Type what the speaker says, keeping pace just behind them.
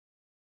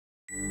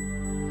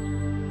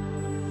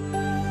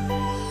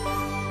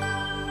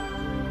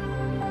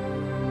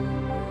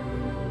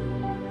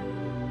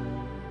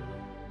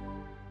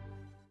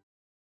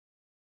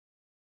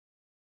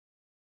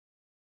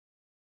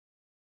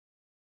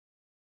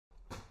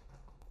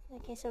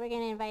Okay, so we're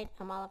going to invite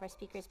all of our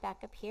speakers back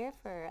up here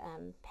for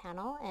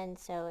panel, and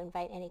so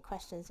invite any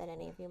questions that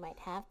any of you might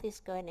have. Please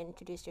go ahead and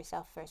introduce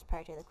yourself first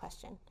prior to the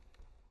question.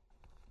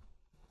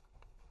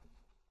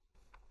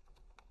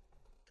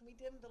 Can we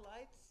dim the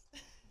lights?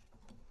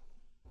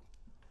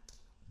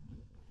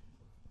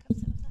 Come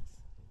sit with us.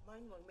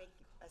 Mine will make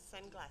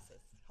sunglasses.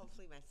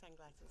 Hopefully my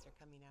sunglasses are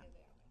coming out.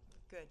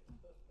 Good.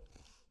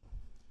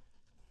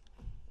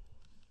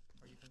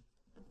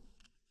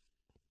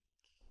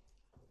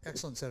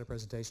 Excellent set of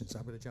presentations.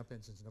 I'm going to jump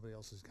in since nobody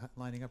else is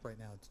lining up right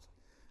now. It's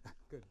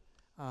good.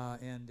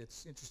 And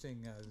it's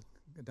interesting,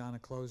 Donna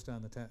closed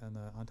on the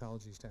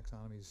ontologies,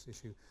 taxonomies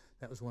issue.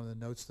 That was one of the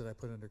notes that I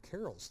put under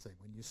Carol's thing.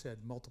 When you said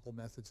multiple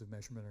methods of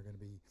measurement are going to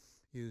be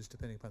used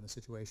depending upon the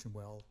situation,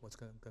 well, what's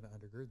going to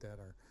undergird that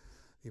are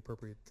the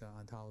appropriate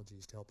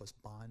ontologies to help us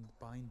bind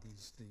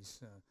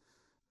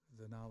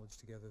the knowledge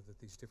together that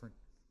these different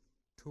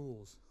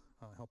tools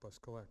help us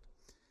collect.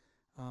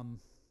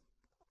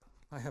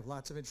 I have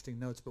lots of interesting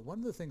notes, but one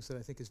of the things that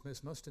I think is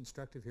most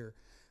instructive here,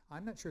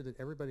 I'm not sure that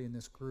everybody in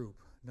this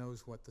group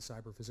knows what the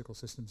Cyber Physical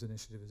Systems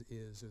Initiative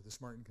is or the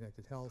Smart and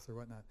Connected Health or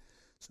whatnot.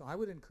 So I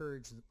would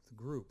encourage the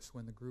groups,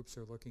 when the groups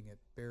are looking at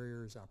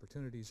barriers,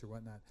 opportunities or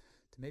whatnot,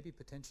 to maybe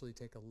potentially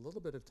take a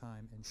little bit of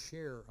time and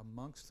share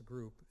amongst the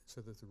group so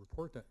that the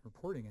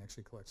reporting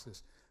actually collects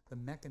this, the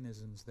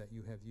mechanisms that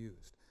you have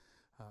used.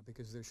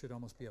 Because there should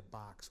almost be a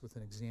box with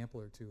an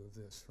example or two of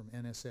this from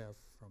NSF,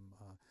 from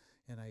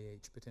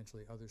NIH,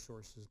 potentially other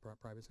sources,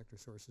 private sector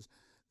sources,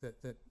 that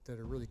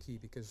are really key,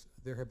 because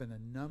there have been a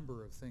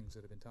number of things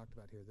that have been talked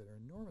about here that are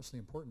enormously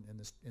important in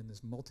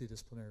this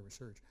multidisciplinary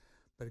research.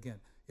 But again,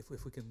 if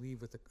we can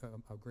leave with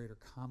a greater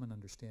common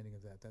understanding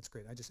of that, that's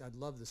great. I'd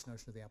love this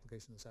notion of the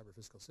application of the cyber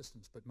physical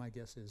systems, but my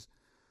guess is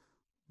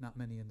not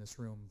many in this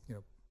room,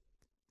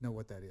 know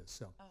what that is.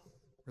 So,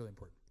 really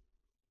important.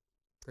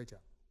 Great job.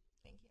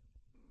 Thank you.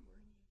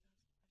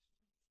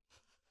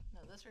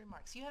 No, those are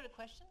remarks. You had a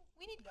question?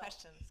 We need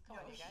questions. Come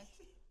on, you guys.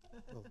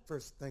 Well,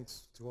 first,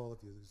 thanks to all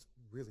of you. There's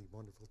really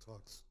wonderful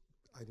talks.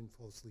 I didn't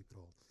fall asleep at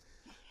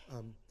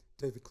all.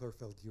 David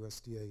Klurfeld,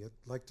 USDA. I'd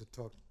like to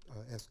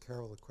ask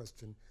Carol a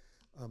question.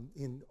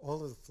 In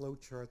all of the flow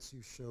charts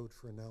you showed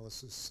for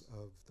analysis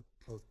of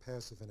both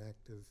passive and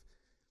active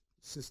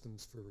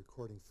systems for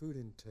recording food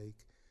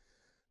intake,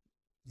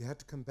 you had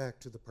to come back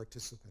to the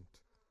participant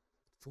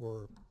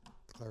for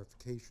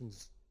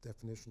clarifications,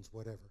 definitions,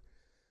 whatever.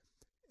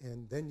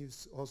 And then you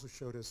also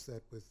showed us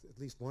that with at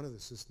least one of the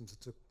systems,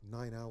 it took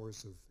 9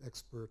 hours of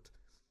expert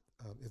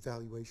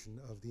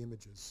evaluation of the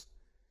images.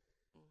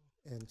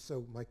 And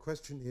so my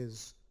question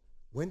is,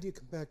 when do you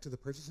come back to the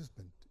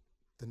participant?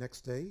 The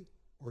next day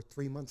or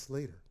 3 months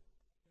later?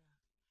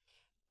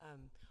 Yeah.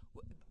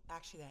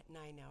 Actually, that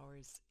 9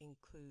 hours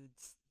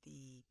includes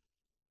the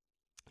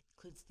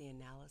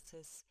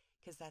analysis,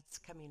 because that's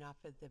coming off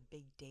of the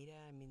big data.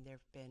 I mean, there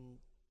have been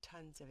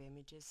tons of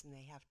images, and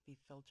they have to be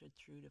filtered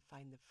through to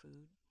find the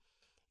food.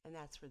 And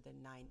that's where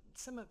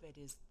some of it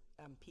is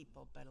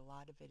people, but a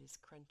lot of it is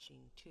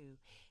crunching too.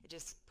 It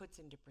just puts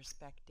into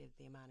perspective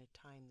the amount of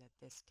time that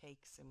this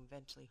takes, and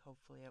eventually,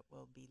 hopefully, it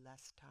will be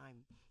less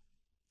time.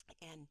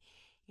 And,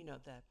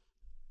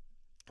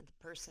 the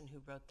person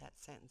who wrote that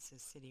sentence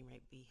is sitting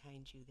right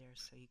behind you there,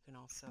 so you can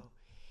also,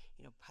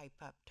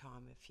 pipe up,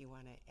 Tom, if you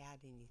want to add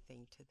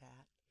anything to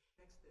that.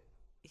 Next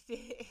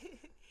day.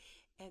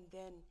 And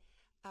then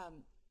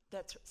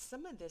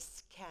some of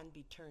this can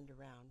be turned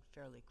around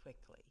fairly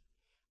quickly.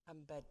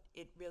 But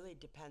it really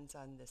depends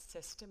on the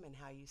system and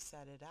how you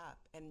set it up.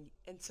 And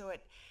so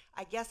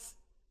I guess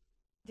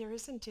there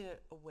isn't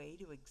a way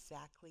to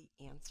exactly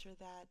answer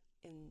that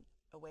in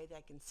a way that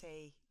I can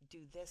say,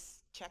 do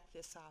this, check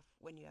this off.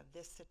 When you have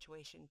this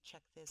situation,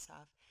 check this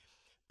off.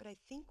 But I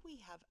think we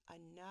have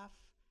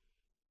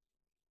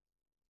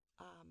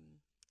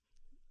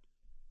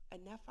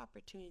enough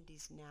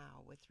opportunities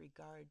now with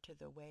regard to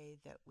the way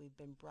that we've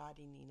been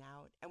broadening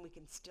out, and we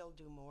can still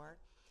do more,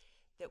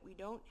 that we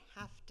don't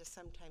have to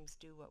sometimes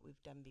do what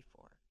we've done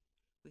before.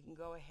 We can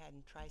go ahead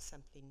and try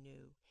something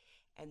new,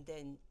 and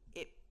then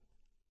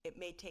it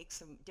may take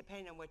some,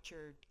 depending on what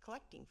you're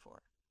collecting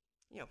for.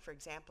 For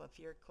example, if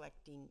you're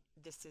collecting,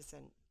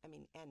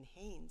 N.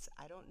 Haynes,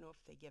 I don't know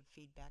if they give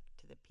feedback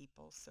to the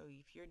people, so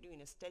if you're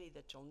doing a study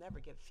that you'll never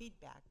give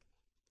feedback,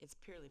 it's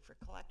purely for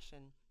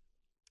collection,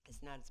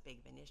 it's not as big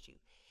of an issue.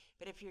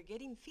 But if you're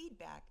getting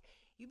feedback,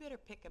 you better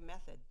pick a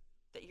method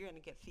that you're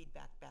going to get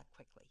feedback back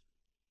quickly.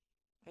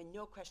 And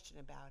no question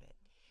about it.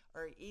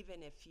 Or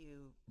even if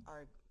you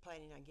are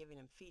planning on giving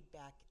them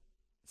feedback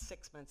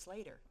 6 months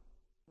later,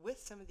 with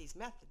some of these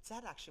methods,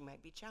 that actually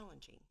might be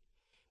challenging.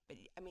 But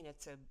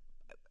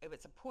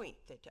it's a point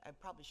that I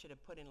probably should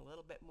have put in a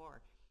little bit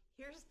more.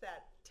 Here's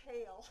that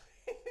tail.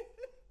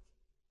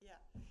 Yeah.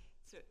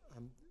 So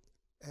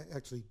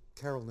actually,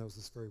 Carol knows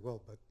this very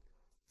well, but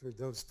for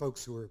those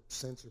folks who are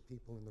sensor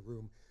people in the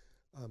room,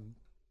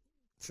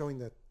 showing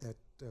that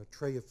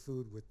tray of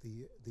food with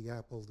the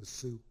apple, the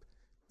soup,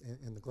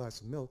 and the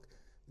glass of milk,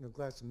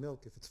 glass of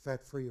milk, if it's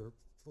fat-free or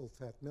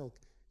full-fat milk,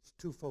 it's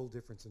twofold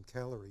difference in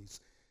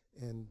calories.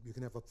 and you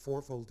can have a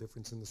fourfold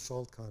difference in the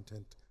salt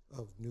content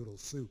of noodle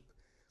soup.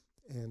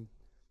 And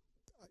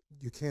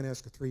you can't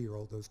ask a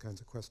 3-year-old those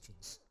kinds of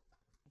questions.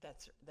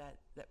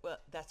 Well,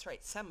 that's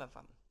right, some of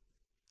them.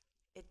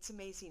 It's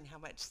amazing how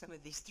much some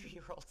of these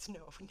 3-year-olds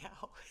know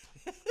now.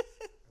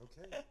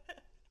 Okay.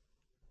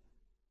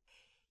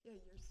 Yeah,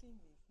 you're seeing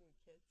these new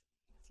kids.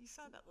 So you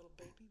saw that little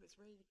baby was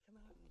ready to come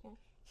out. Okay.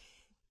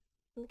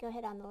 Let me go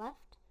ahead on the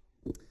left.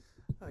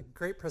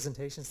 Great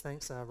presentations,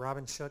 thanks.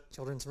 Robin Shook,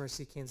 Children's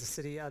Mercy, Kansas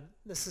City.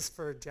 This is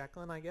for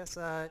Jacqueline, I guess.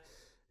 Do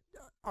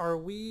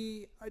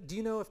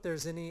you know if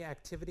there's any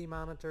activity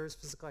monitors,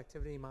 physical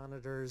activity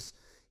monitors,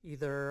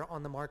 either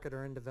on the market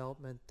or in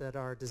development that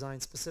are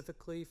designed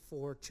specifically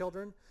for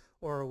children,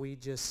 or are we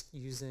just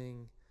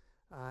using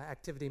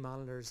activity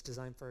monitors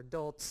designed for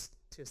adults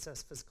to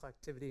assess physical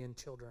activity in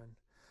children?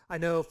 I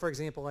know, for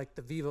example, like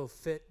the Vivo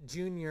Fit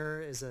Junior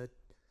is a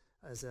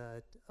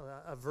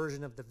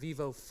version of the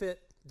Vivo Fit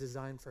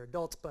designed for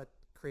adults but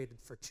created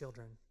for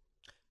children.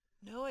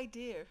 No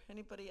idea.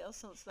 Anybody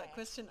else answer that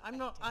question?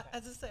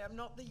 As I say, I'm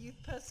not the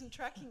youth person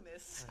tracking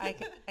this. I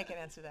can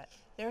answer that.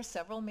 There are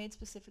several made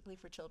specifically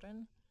for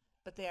children,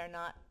 but they are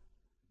not,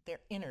 their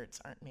innards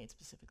aren't made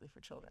specifically for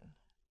children.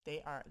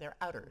 Their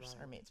outers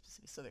are made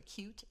specifically. So they're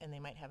cute and they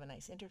might have a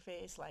nice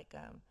interface like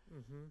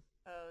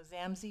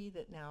Zamzi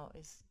that now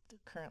is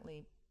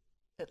currently,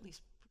 at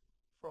least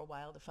for a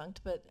while,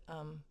 defunct, but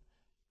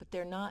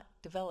they're not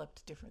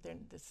developed different.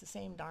 It's the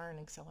same darn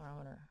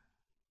accelerometer.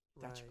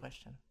 That's your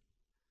question.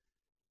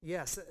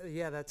 Yes,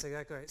 yeah, that's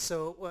exactly right.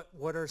 So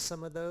what are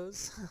some of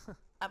those?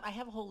 I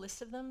have a whole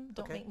list of them.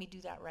 Don't Okay. make me do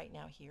that right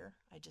now here.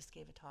 I just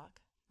gave a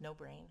talk. No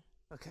brain.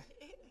 Okay,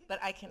 But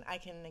I can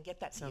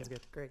get that to sounds you.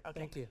 good. Great, Okay.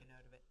 thank you.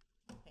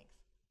 Thanks.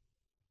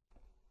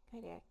 Go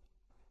ahead, Eric.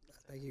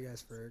 Thank you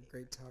guys for a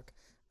great talk.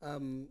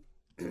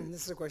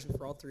 This is a question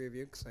for all three of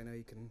you because I know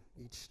you can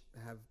each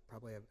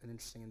probably have an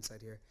interesting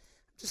insight here.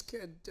 I'm just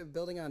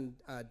building on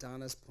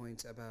Donna's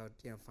point about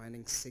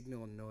finding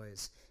signal and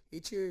noise.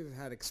 Each of you have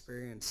had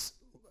experience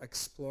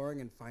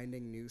exploring and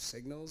finding new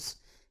signals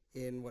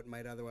in what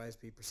might otherwise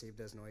be perceived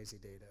as noisy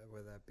data,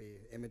 whether that be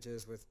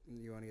images with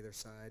you on either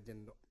side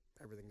and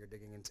everything you're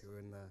digging into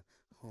in the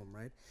home,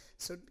 right?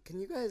 So do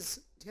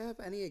you have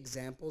any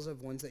examples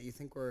of ones that you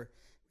think were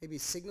maybe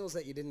signals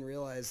that you didn't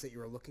realize that you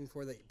were looking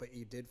for, but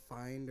you did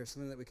find, or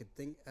something that we could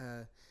think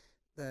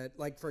that,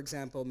 like, for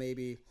example,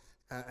 maybe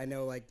I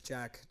know, like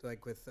Jack,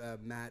 like with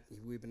Matt,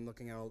 we've been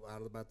looking out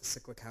about the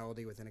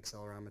cyclicality within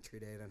accelerometry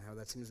data and how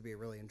that seems to be a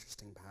really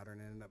interesting pattern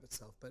in and of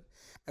itself. But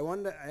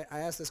I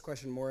asked this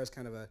question more as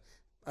kind of a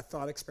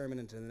thought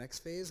experiment into the next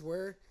phase.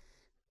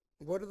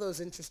 What are those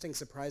interesting,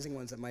 surprising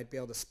ones that might be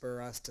able to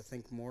spur us to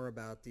think more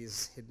about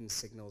these hidden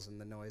signals and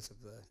the noise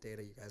of the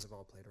data you guys have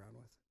all played around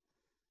with?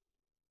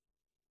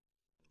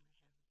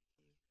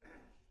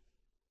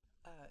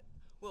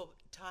 Well,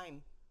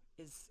 time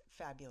is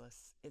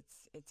fabulous.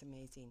 It's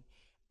amazing.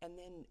 And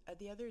then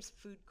the other is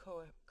food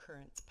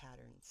co-occurrence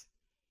patterns.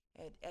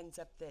 It ends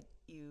up that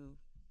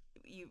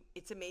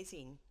it's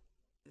amazing.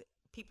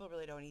 People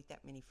really don't eat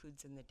that many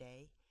foods in the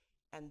day.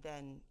 And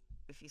then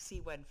if you see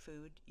one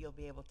food, you'll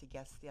be able to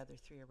guess the other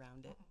three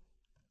around it.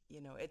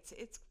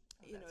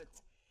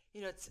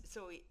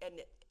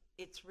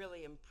 It's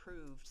really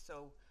improved.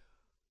 So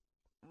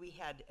we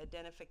had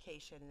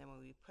identification, and then when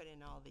we put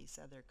in all these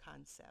other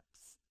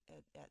concepts,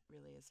 that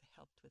really has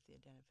helped with the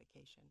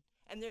identification.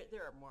 And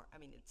there are more.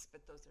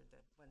 But those are the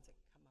ones that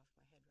come off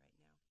my head right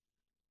now.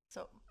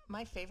 So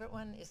my favorite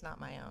one is not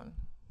my own,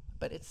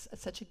 but it's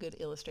such a good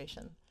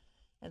illustration,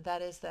 and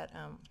that is that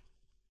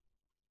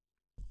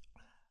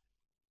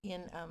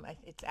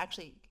it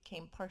actually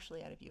came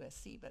partially out of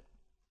USC, but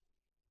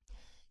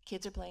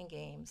kids are playing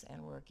games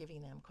and we're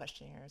giving them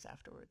questionnaires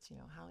afterwards.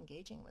 How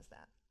engaging was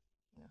that?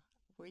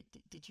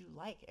 Did you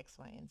like X,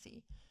 Y, and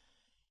Z?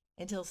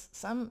 Until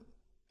some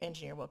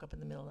engineer woke up in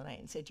the middle of the night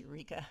and said,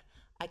 "Eureka,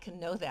 I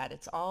can know that.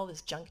 It's all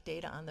this junk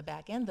data on the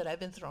back end that I've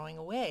been throwing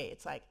away."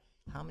 It's like,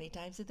 how many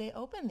times did they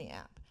open the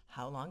app?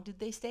 How long did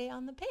they stay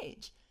on the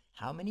page?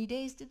 How many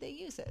days did they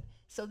use it?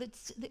 So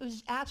it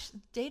was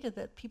data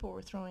that people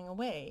were throwing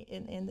away.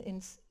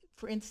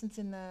 For instance,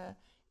 in the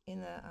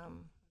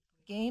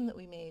game that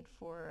we made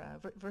for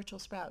virtual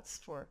sprouts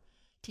for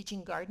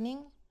teaching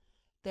gardening,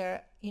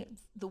 the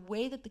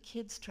way that the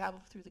kids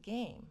travel through the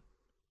game,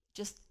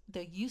 just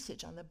the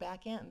usage on the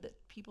back end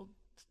that people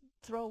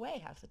throw away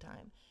half the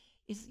time,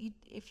 is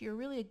if you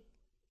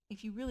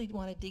really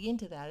want to dig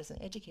into that as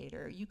an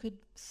educator, you could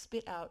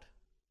spit out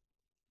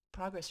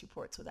progress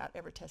reports without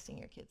ever testing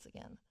your kids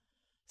again.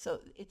 So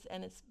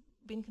it's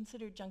been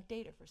considered junk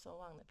data for so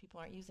long that people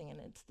aren't using it,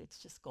 and it's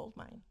just gold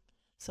mine.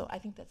 So I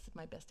think that's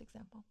my best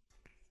example.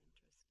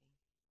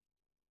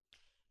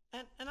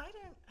 And I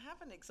don't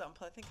have an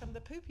example. I think I'm the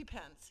poopy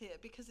pants here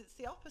because it's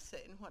the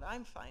opposite in what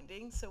I'm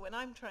finding. So when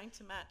I'm trying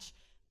to match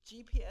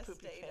GPS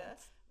Poopy data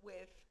pants.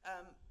 with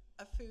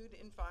a food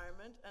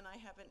environment, and I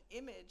have an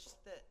image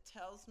that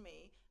tells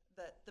me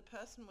that the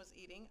person was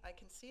eating, I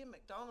can see a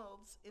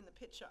McDonald's in the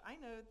picture. I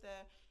know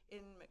they're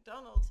in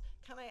McDonald's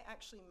can I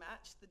actually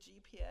match the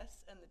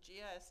GPS and the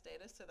GIS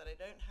data so that I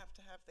don't have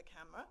to have the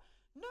camera?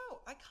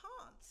 No, I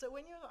can't. So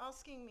when you're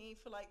asking me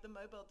for like the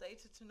mobile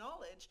data to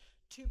knowledge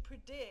to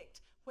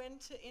predict when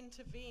to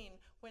intervene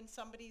when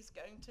somebody's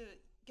going to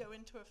go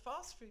into a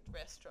fast food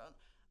restaurant,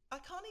 I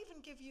can't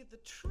even give you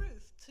the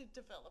truth to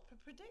develop a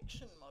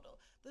prediction model.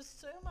 There's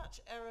so much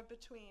error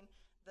between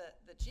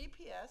the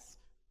GPS,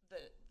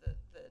 the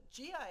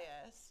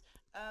GIS,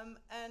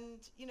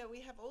 and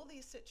we have all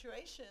these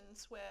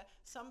situations where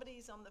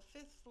somebody's on the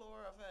 5th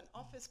floor of an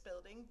office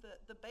building,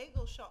 the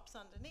bagel shop's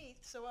underneath,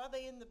 so are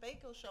they in the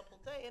bagel shop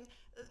all day?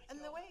 And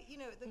the way,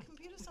 the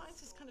computer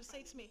scientists kind of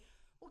say to me,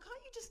 well,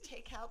 can't you just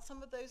take out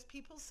some of those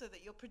people so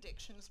that your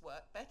predictions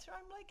work better?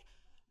 I'm like,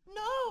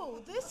 no,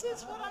 this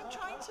is what I'm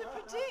trying to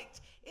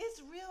predict,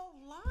 is real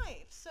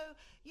life. So,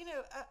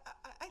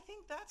 I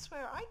think that's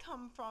where I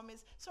come from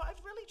is, so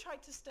I've really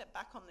tried to step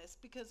back on this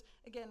because,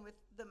 again, with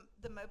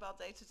the mobile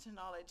data to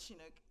knowledge,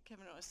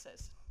 Kevin always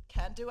says,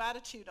 can-do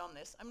attitude on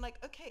this. I'm like,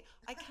 okay,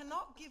 I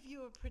cannot give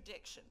you a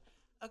prediction,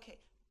 okay,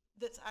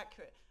 that's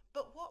accurate,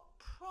 but what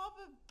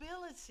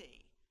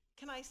probability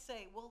can I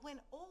say, well, when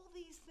all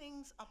these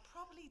things are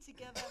probably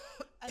together,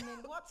 and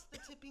then what's the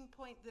tipping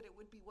point that it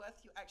would be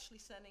worth you actually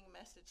sending a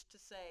message to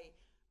say,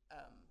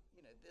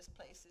 this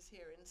place is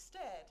here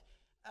instead?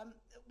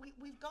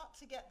 We've got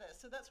to get there.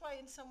 So that's why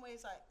in some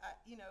ways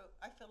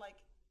I feel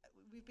like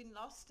we've been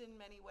lost in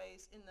many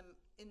ways in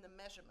the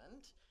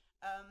measurement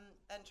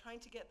and trying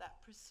to get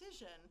that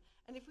precision.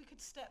 And if we could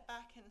step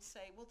back and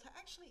say, well, to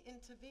actually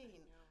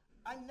intervene,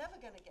 I'm never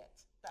going to get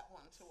that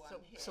one-to-one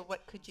here. So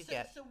what could you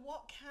get? So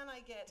what can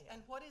I get, and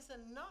what is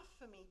enough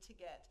for me to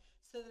get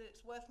so that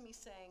it's worth me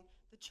saying,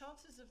 the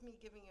chances of me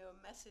giving you a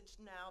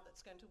message now that's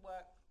going to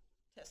work,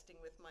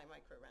 testing with my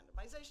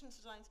micro-randomization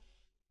designs,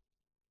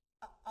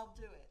 I'll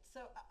do it.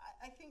 So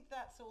I think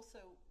that's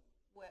also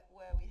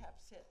where we have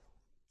to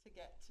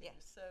get to. Yeah.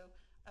 So,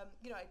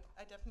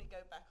 I definitely go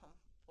back and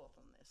forth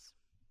on this.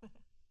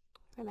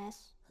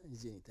 Ramesh?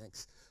 Jeannie,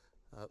 thanks.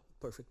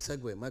 Perfect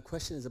segue. My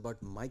question is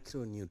about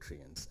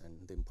micronutrients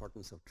and the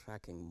importance of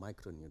tracking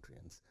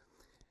micronutrients.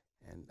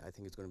 And I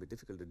think it's going to be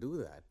difficult to do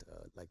that.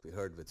 Like we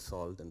heard with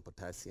salt and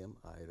potassium,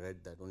 I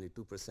read that only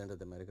 2% of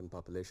the American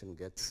population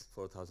gets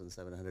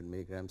 4,700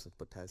 milligrams of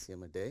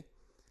potassium a day.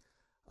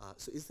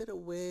 So is there a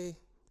way,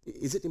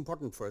 is it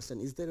important first, and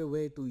is there a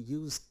way to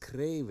use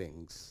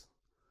cravings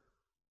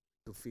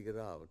to figure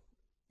out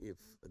if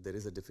there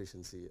is a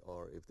deficiency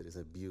or if there is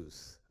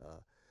abuse?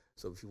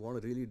 So if you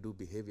want to really do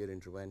behavior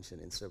intervention,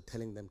 instead of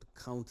telling them to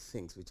count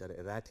things which are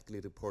erratically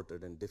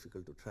reported and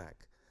difficult to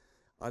track,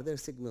 are there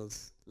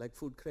signals like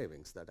food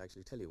cravings that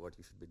actually tell you what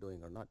you should be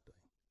doing or not doing?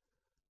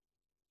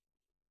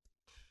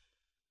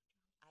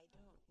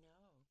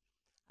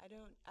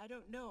 I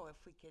don't know if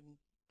we can.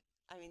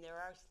 I mean,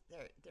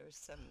 there's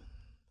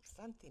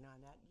something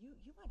on that.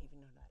 You might even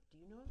know that. Do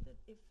you know that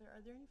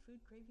are there any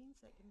food cravings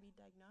that can be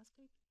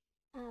diagnostic?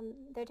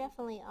 There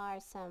definitely are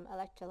some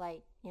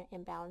electrolyte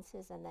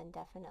imbalances, and then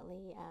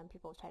definitely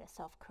people try to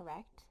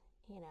self-correct,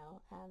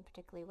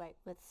 particularly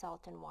with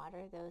salt and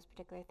water, those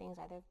particular things,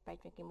 either by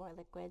drinking more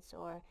liquids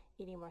or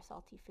eating more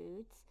salty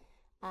foods.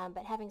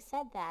 But having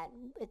said that,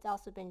 it's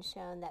also been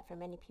shown that for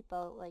many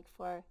people, like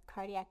for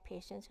cardiac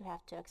patients who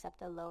have to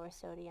accept a lower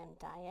sodium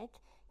diet,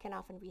 can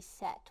often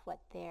reset what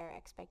their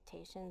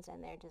expectations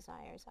and their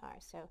desires are.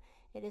 So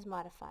it is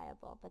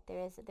modifiable, but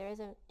there is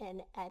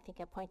I think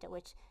a point at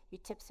which you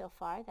tip so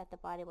far that the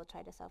body will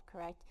try to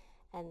self-correct,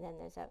 and then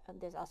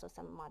there's also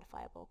some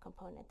modifiable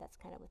component that's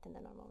kind of within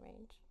the normal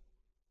range.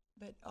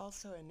 But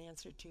also in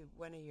answer to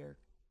one of your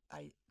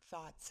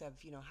thoughts of,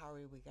 how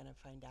are we going to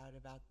find out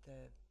about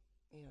the,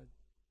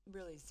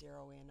 really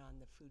zero in on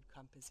the food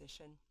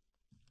composition.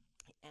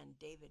 And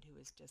David, who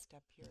is just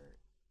up here,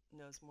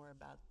 knows more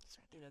about,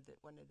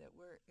 that one of the,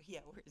 where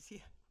is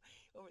he?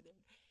 Over there.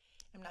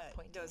 I'm not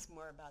pointing. Knows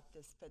more about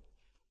this, but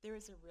there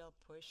is a real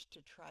push to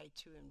try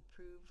to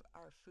improve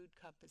our food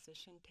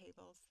composition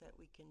tables, that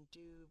we can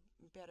do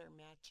better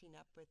matching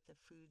up with the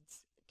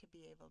foods to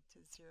be able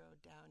to zero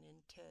down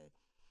into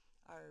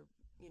our,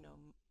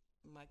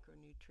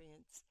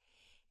 micronutrients.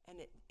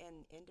 And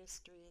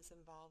industry is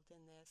involved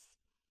in this.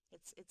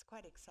 It's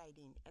quite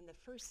exciting. And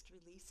the first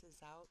release is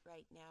out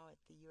right now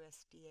at the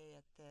USDA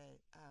at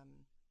the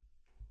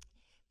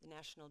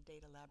National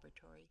Data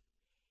Laboratory.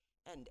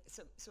 And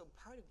so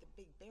part of the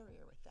big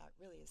barrier with that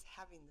really is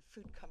having the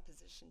food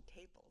composition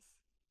tables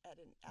at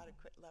an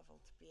adequate level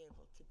to be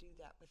able to do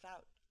that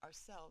without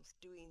ourselves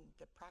doing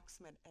the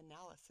proximate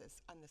analysis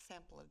on the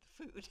sample of the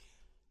food.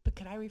 But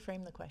could I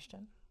reframe the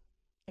question?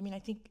 I mean, I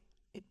think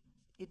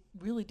it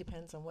really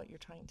depends on what you're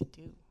trying to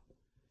do.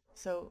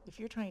 So if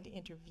you're trying to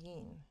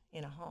intervene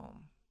in a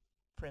home,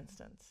 for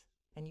instance,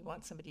 and you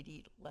want somebody to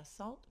eat less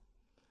salt,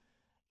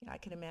 I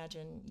can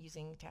imagine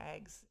using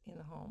tags in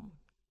the home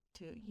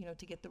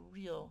to get the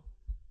real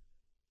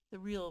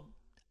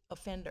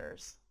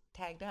offenders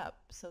tagged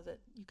up so that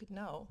you could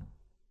know.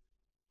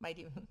 Might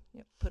even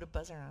put a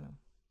buzzer on them.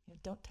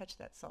 Don't touch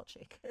that salt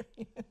shaker.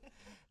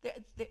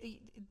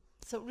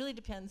 So it really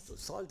depends So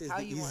salt is how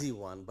the you want. easy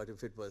one, but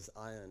if it was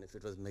iron, if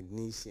it was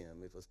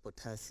magnesium, if it was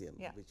potassium,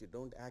 Yeah. which you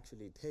don't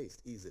actually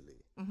taste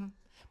easily.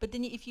 But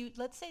then if you,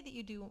 let's say that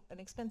you do an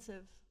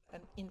expensive,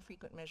 an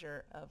infrequent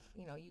measure of,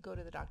 you go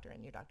to the doctor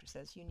and your doctor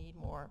says you need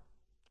more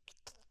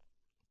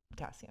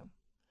potassium.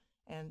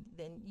 And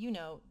then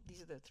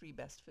these are the 3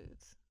 best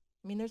foods.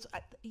 I mean,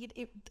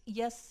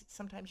 yes,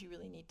 sometimes you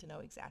really need to know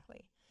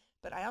exactly.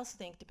 But I also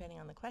think, depending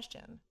on the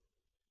question,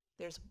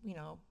 there's,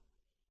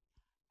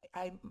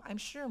 I'm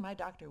sure my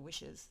doctor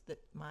wishes that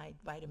my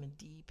vitamin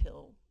D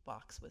pill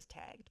box was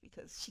tagged,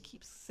 because she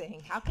keeps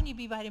saying, how can you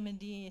be vitamin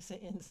D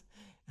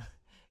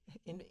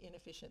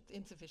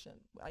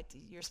insufficient?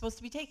 You're supposed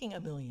to be taking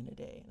 1 million a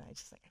day. And I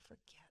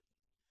forget.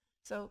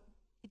 So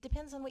it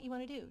depends on what you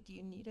want to do. Do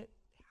you need it?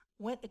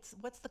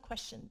 What's the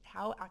question?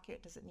 How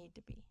accurate does it need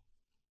to be?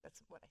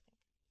 That's what I think.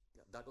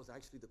 Yeah, that was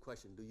actually the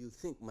question. Do you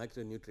think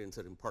micronutrients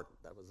are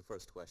important? That was the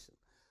first question.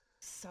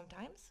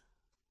 Sometimes.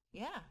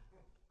 Yeah. Of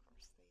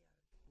course they are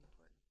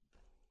important,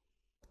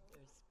 but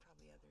there's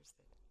probably others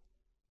that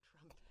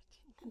trump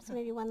it. So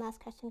maybe one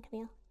last question,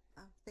 Camille.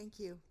 Thank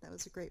you. That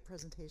was a great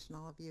presentation,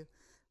 all of you.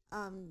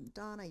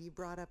 Donna, you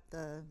brought up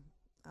the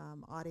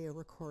audio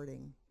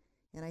recording.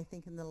 And I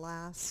think in the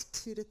last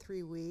 2 to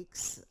 3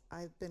 weeks,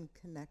 I've been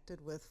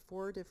connected with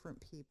 4 different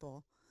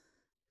people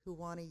who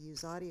want to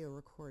use audio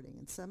recording.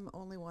 And some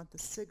only want the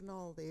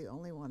signal, they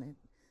only want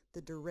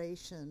the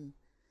duration,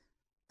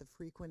 the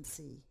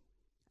frequency.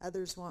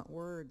 Others want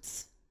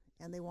words,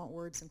 and they want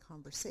words in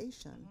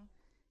conversation.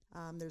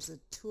 There's a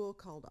tool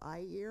called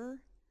iEar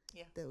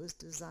that was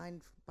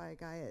designed by a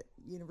guy at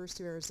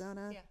University of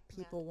Arizona. Yeah,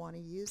 People want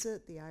to use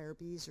it. The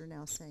IRBs are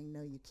now saying,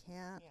 no, you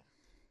can't. Yeah.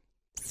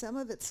 Some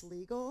of it's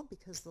legal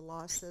because the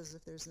law says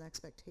if there's an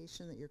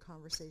expectation that your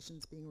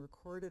conversation's being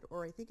recorded,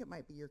 or I think it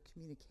might be your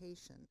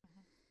communication,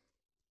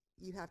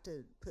 you have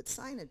to put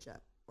signage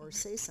up or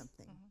say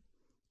something.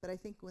 But I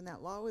think when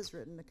that law was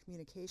written, the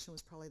communication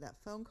was probably that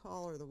phone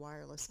call or the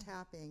wireless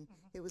tapping.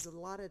 It was a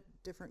lot of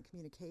different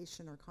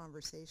communication or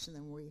conversation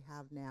than we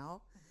have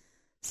now.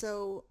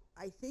 So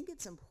I think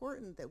it's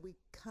important that we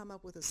come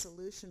up with a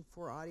solution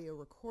for audio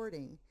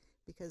recording,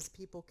 because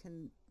people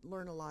can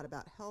learn a lot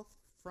about health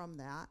from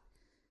that.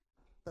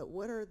 But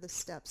what are the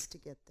steps to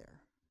get there?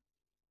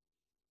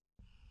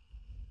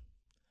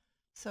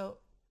 So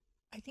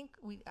I think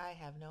I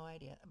have no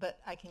idea, but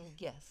I can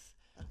guess.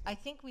 Okay. I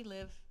think we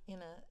live in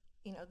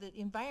the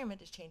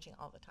environment is changing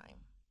all the time.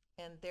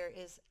 And there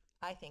is,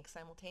 I think,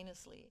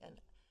 simultaneously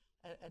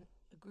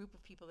a group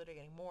of people that are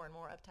getting more and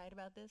more uptight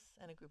about this,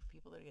 and a group of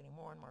people that are getting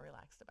more and more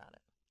relaxed about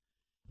it.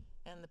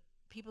 And the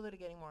people that are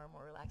getting more and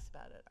more relaxed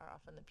about it are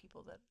often the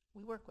people that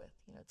we work with.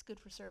 It's good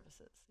for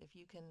services. If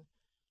you can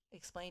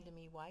explain to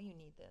me why you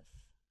need this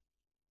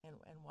and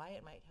why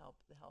it might help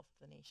the health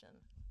of the nation,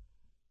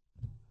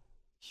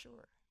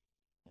 sure.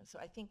 So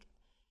I think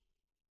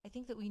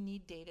that we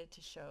need data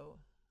to show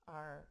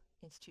our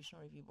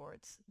institutional review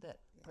boards that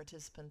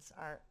participants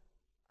are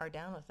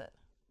down with it.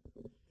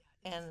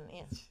 And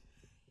It's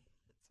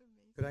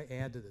amazing. Could I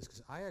add to this?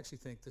 Because I actually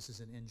think this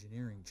is an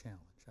engineering challenge.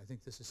 I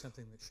think this is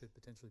something that should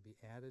potentially be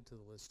added to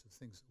the list of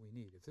things that we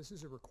need. If this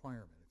is a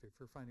requirement, if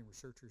we're finding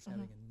researchers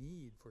having a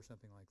need for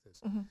something like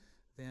this,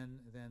 then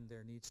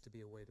there needs to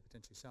be a way to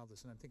potentially solve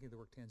this. And I'm thinking of the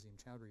work Tanzim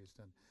Chowdhury has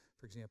done,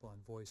 for example, on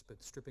voice,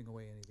 but stripping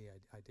away any of the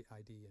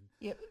ID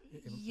and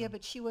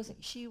but she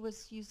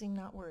was using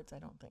not words. I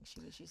don't think she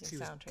was using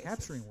sound traces. She was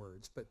capturing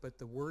words, but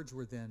the words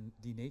were then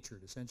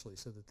denatured essentially,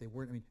 so that they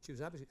weren't. I mean, she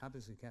was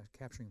obviously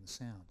capturing the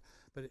sound.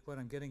 But what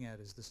I'm getting at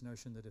is this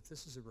notion that if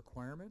this is a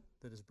requirement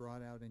that is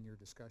brought out in your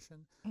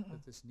discussion,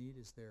 that this need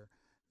is there,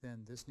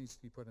 then this needs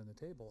to be put on the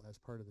table as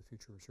part of the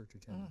future research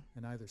agenda.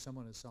 And either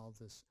someone has solved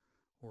this,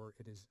 or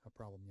it is a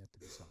problem yet to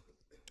be solved.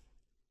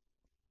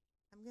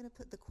 I'm going to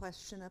put the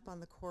question up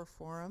on the core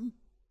forum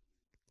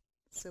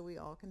so we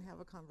all can have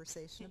a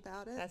conversation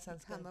about it. That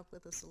sounds and come good. up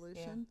with a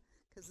solution,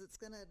 because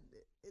it's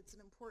an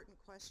important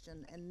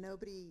question and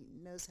nobody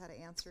knows how to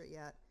answer it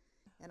yet.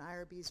 And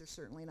IRBs are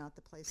certainly not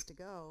the place to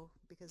go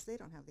because they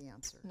don't have the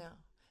answer. No.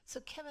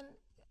 So Kevin,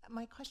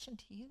 my question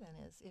to you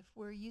then is, if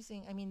we're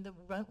using, the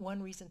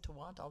one reason to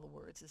want all the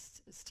words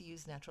is to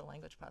use natural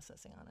language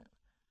processing on it.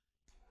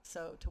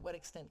 So to what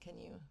extent can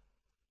you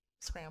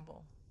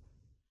scramble?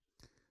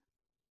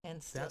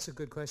 And that's a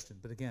good question.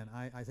 But again,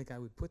 I think I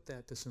would put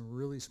that to some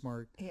really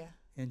smart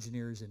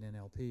engineers in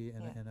NLP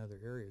and other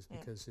areas,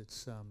 because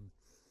it's,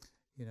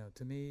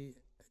 to me,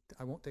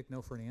 I won't take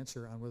no for an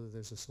answer on whether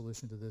there's a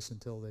solution to this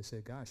until they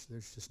say, gosh,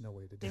 there's just no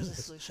way to do this. There's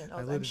a solution.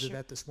 I alluded to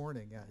that this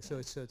morning. So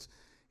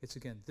it's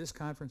again, this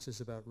conference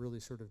is about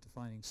really sort of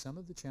defining some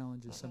of the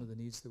challenges, some of the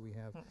needs that we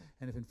have.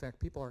 And if in fact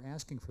people are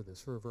asking for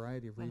this for a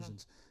variety of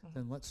reasons,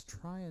 then let's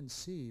try and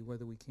see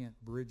whether we can't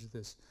bridge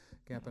this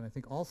gap. And I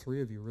think all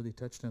 3 of you really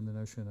touched on the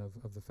notion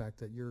of the fact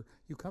that you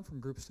come from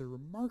groups that are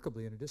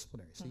remarkably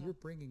interdisciplinary. So you're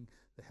bringing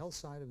the health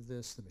side of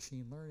this, the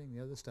machine learning, the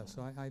other stuff.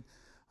 So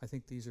I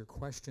think these are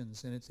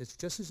questions, and it's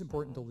just as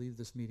important to leave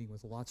this meeting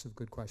with lots of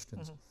good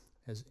questions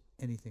as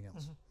anything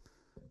else,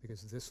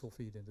 because this will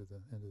feed into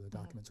the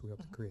documents we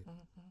hope to create.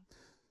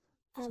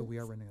 So we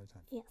are running out of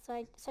time. Yeah, so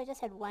I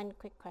just had one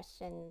quick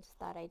question, just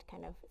thought I'd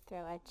kind of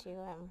throw at you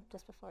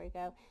just before we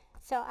go.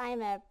 So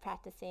I'm a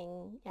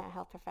practicing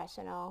health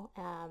professional,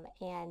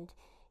 and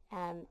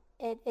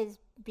it is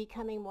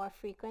becoming more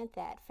frequent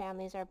that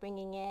families are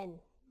bringing in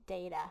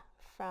data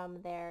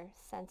from their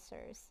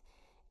sensors.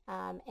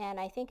 And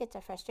I think it's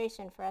a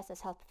frustration for us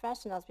as health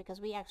professionals because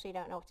we actually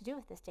don't know what to do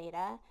with this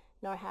data,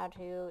 nor how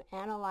to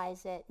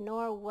analyze it,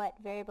 nor what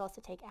variables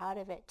to take out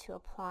of it to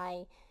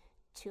apply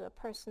to a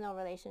personal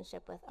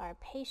relationship with our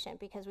patient,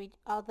 because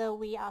although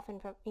we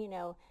often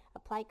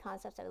apply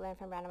concepts that we learn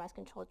from randomized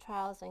controlled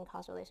trials and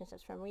causal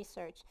relationships from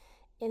research,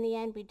 in the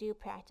end we do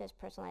practice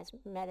personalized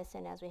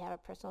medicine as we have a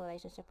personal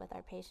relationship with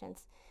our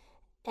patients.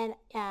 And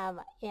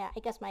I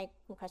guess my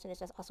question is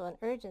just also an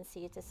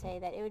urgency to say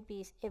that it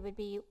would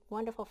be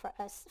wonderful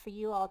for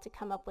you all to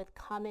come up with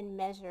common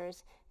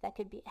measures that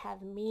could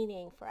have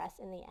meaning for us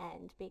in the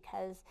end,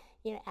 because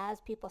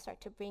as people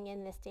start to bring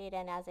in this data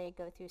and as they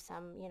go through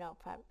some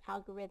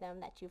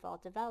algorithm that you've all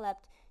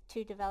developed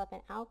to develop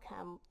an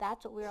outcome,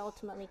 that's what we're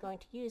ultimately going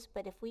to use.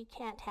 But if we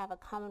can't have a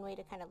common way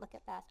to kind of look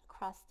at that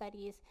across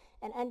studies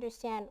and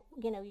understand,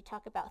 you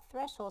talk about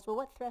thresholds, well,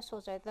 what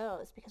thresholds are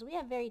those? Because we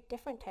have very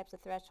different types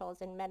of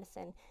thresholds in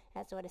medicine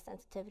as to what is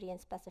sensitivity and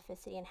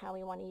specificity and how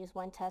we want to use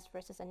one test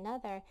versus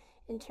another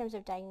in terms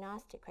of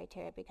diagnostic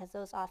criteria, because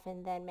those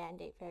often then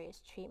mandate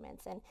various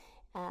treatments. And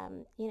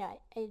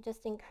I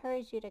just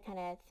encourage you to kind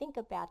of think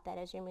about that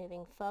as you're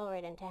moving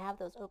forward and to have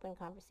those open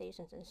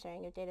conversations and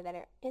sharing your data that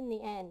are, in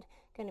the end,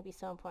 going to be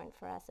so important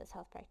for us as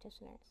health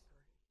practitioners.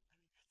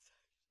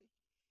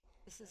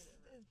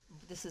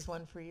 This is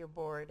one for your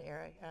board,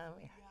 Eric,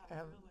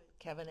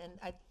 Kevin.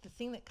 And the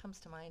thing that comes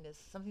to mind is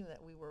something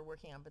that we were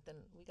working on, but then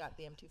we got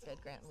the M2 Fed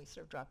grant and we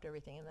sort of dropped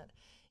everything. And that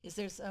is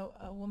there's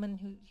a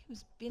woman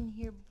who's been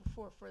here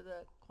before for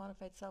the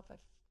quantified self. I'm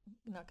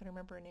not going to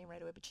remember her name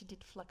right away, but she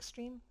did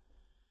FluxStream,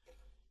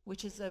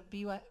 which is a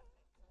BY.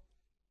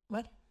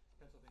 What?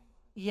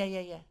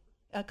 Pennsylvania.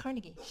 Yeah.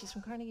 Carnegie. She's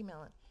from Carnegie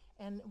Mellon.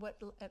 And what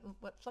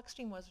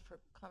FluxStream was for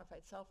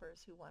quantified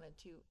selfers who wanted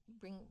to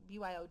bring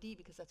BYOD,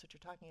 because that's what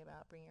you're talking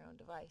about, bring your own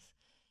device,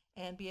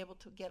 and be able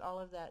to get all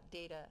of that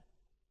data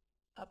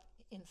up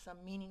in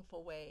some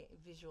meaningful way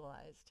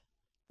visualized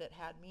that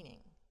had meaning.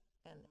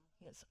 And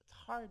it's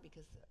hard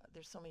because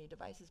there's so many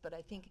devices, but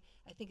I think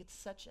it's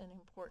such an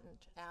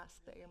important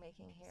ask that you're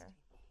making here.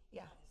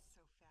 Yeah. That is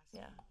so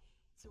fascinating. Yeah.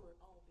 So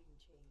we're all being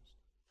changed.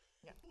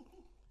 Yeah.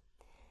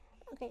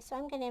 Okay, so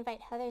I'm going to invite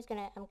Heather's going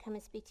to come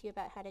and speak to you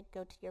about how to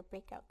go to your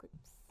breakout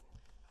groups.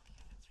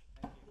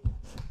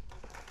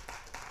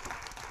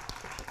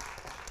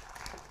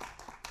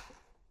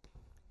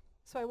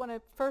 So I want to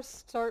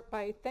first start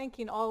by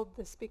thanking all of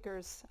the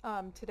speakers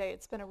today.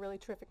 It's been a really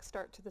terrific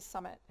start to the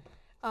summit.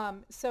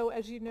 So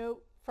as you know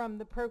from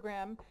the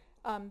program,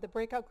 the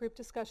breakout group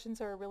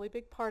discussions are a really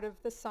big part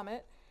of the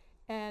summit.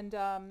 And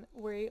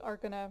we are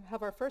going to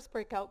have our first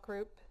breakout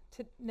group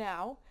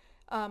now.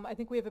 I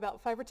think we have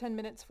about 5 or 10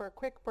 minutes for a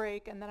quick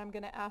break, and then I'm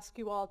going to ask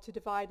you all to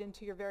divide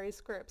into your various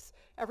groups.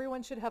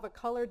 Everyone should have a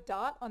colored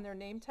dot on their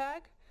name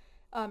tag.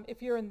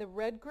 If you're in the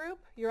red group,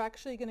 you're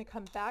actually going to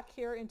come back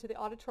here into the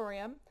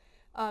auditorium.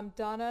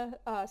 Donna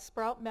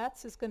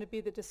Spruijt-Metz is going to be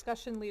the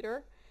discussion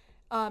leader,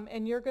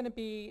 and you're going to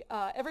be,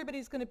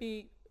 everybody's going to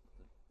be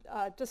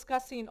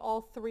discussing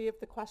all 3 of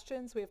the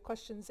questions. We have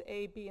questions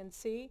A, B, and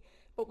C,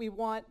 but we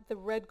want the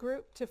red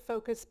group to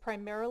focus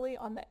primarily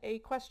on the A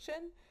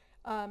question.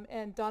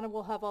 And Donna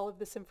will have all of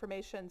this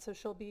information, so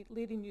she'll be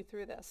leading you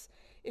through this.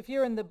 If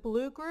you're in the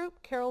blue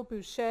group, Carol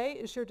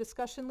Boushey is your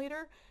discussion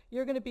leader.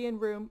 You're going to be in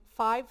room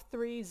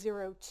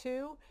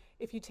 5302.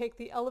 If you take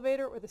the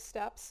elevator or the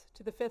steps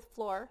to the 5th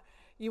floor,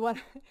 you want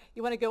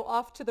to go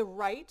off to the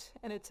right,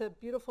 and it's a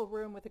beautiful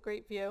room with a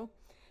great view.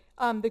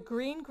 The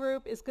green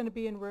group is going to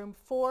be in room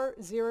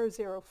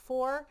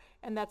 4004,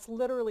 and that's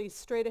literally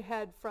straight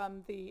ahead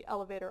from the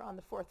elevator on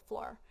the 4th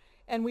floor.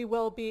 And we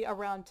will be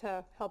around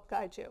to help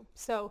guide you.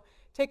 So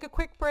take a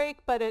quick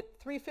break, but at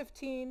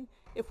 3:15,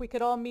 if we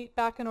could all meet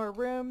back in our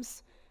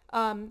rooms,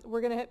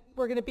 we're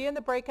gonna be in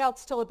the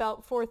breakouts till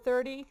about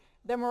 4:30.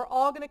 Then we're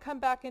all gonna come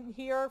back in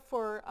here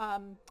for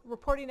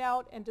reporting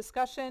out and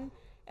discussion,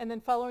 and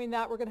then following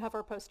that, we're gonna have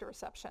our poster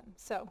reception.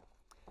 So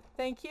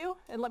thank you,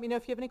 and let me know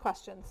if you have any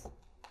questions.